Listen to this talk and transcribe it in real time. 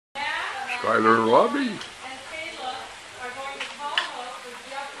Skylar and Robbie.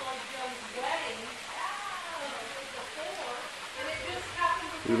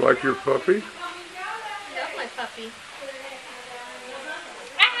 You like your puppy? I love my puppy.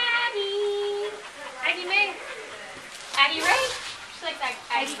 Addie! Addie May. Addie Ray. She likes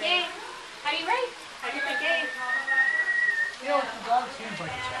Addie Gay. Addie Ray. Addie Ray Gay. You know, the dog seems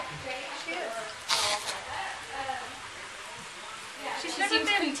like it's happy. She is. She's never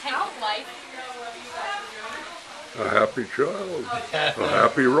been content with life. A happy child. A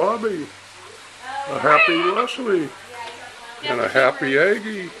happy Robbie. A happy Leslie. And a happy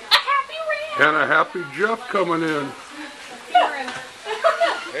Aggie. A happy Ray. And a happy Jeff coming in.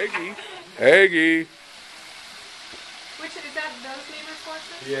 Aggie. Aggie. Which is that? Those neighbors'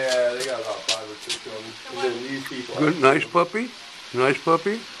 horses? Yeah, they got about 5 or 6 of them. And then these people. Good, nice puppy. Nice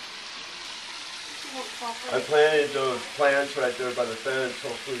puppy. I planted those plants right there by the fence.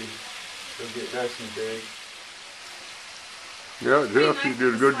 Hopefully they'll get nice and big. Yeah, Jeff, you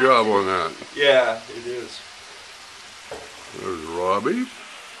did a good job on that. Yeah, it is. There's Robbie.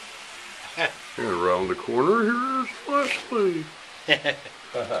 And around the corner here is Leslie. And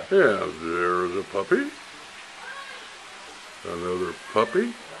there's a puppy. Another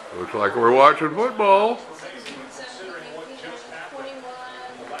puppy. Looks like we're watching football.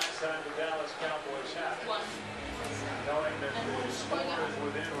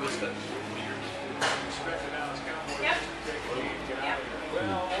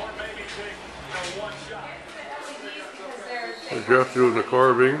 Jeff doing the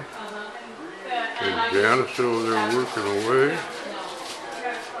carving, and Janice over there working away.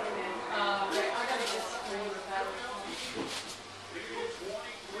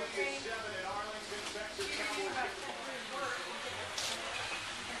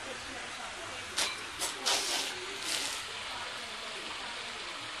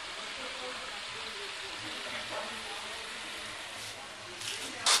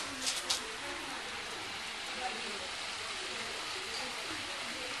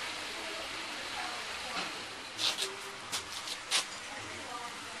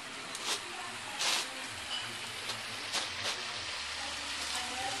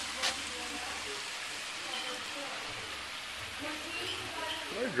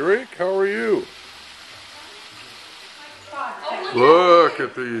 Hi Drake, how are you? Look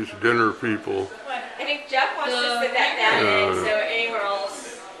at these dinner people. I think Jeff wants to sit that down in, so anywhere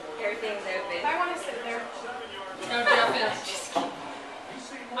else, everything's open. I want to sit there. No, Jeff is. I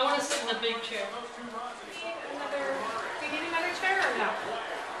want to sit in the big chair. Do you need another chair or no?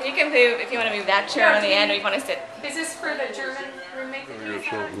 You can move, if you want to move that chair on the end, or you want to sit. Is this for the German roommate that you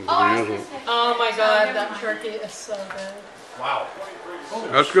have? Oh my God, that turkey is so good. Wow.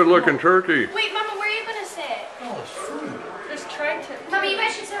 That's good looking turkey. Wait, Mama, where are you going to sit? Oh, it's food. Just trying to. Mama, you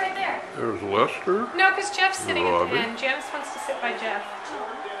guys should sit right there. There's Lester. No, because Jeff's sitting at Robbie. the end. Janice wants to sit by Jeff.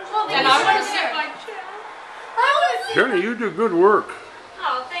 Well, And I want to sit by Jeff. Jenny, you do good work.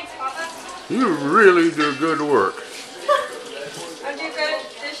 Oh, thanks, Papa. You really do good work. I do good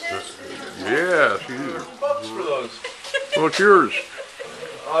dishes. Yes, you do. Bucks for those. What's yours?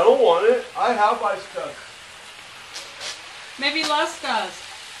 I don't want it. I have my stuff. Maybe Les does.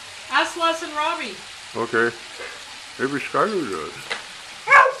 Ask Les and Robbie. Okay. Maybe Skylar does.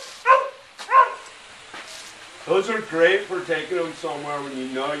 Those are great for taking them somewhere when you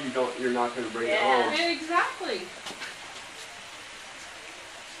know you're not going to bring it home. Yeah, exactly.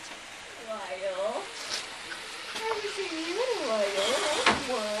 Lyle. Haven't seen you in a while.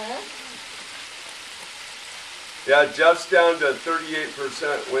 What? Yeah, Jeff's down to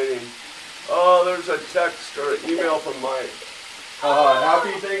 38% winning. Oh, there's a text or email from Mike.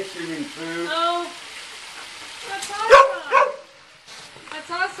 Happy Thanksgiving food. Oh, that's awesome. That's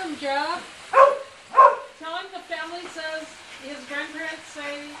awesome, Jeff. Tell him the family says, his grandparents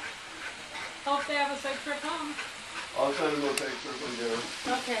say, hope they have a safe trip home. I'll send him a picture from there.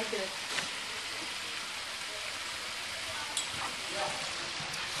 Okay, good.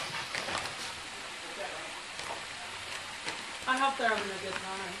 I hope they're having a good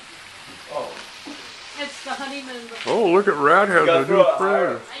time. Oh. It's the honeymoon. Oh, look at Rat has gotta a throw new it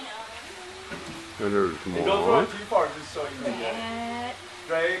higher. friend. And there's And don't throw more. it too far just so you can get it.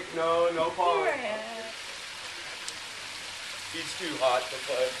 Drake, no pause. He's too hot to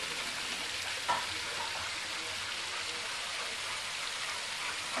play.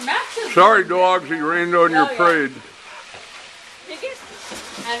 Max is Sorry, dogs, he rained on your Oh, yeah. parade.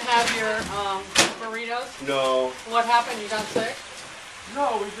 and have your burritos. No. What happened? You got sick?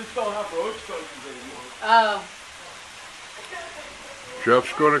 No, we just don't have roach coaches anymore. Oh.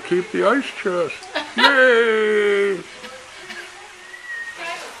 Jeff's gonna keep the ice chest. Yay!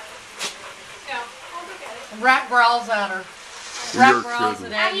 Rat growls at her. You're Rat growls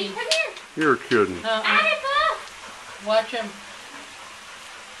kidding. at Aggie, Aggie. come here. You're kidding. Agatha, Watch him.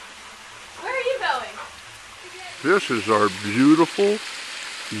 where are you going? This is our beautiful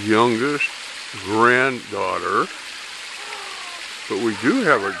youngest granddaughter. But we do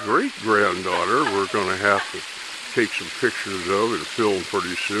have a great granddaughter we're going to have to take some pictures of and film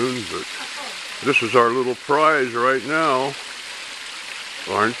pretty soon. But this is our little prize right now.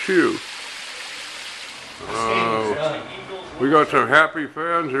 Aren't you? We got some happy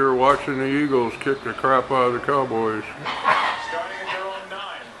fans here watching the Eagles kick the crap out of the Cowboys.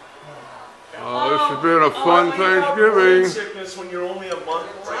 This has been a fun Thanksgiving. Sickness when you're only a month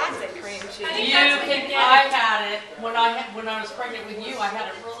pregnant. Classic cream cheese. I had it when I was pregnant with you. I had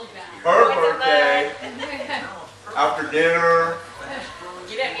it really bad. Her birthday, after dinner.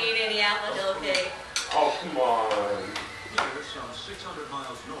 You don't eat any apple hill cake. Oh, come on.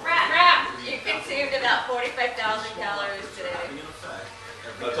 Rat. You consumed about 45,000 calories today.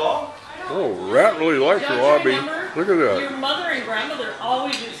 That's all? Oh, Rat really likes Don't you Robbie. remember? Look at that. Your mother and grandmother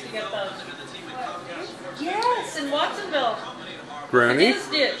always used to get those. Yes, in Watsonville. Granny, His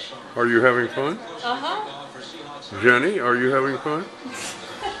dish. are you having fun? Uh-huh. Jenny, are you having fun?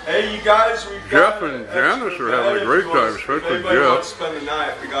 Hey, you guys, we've Jeff got and extra Janice are having a bed great if you time, want- especially if anybody Jeff. wants to spend the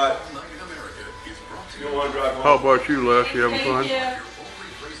night, we got. You want to drive home? How about you, Les? You having Thank fun? you.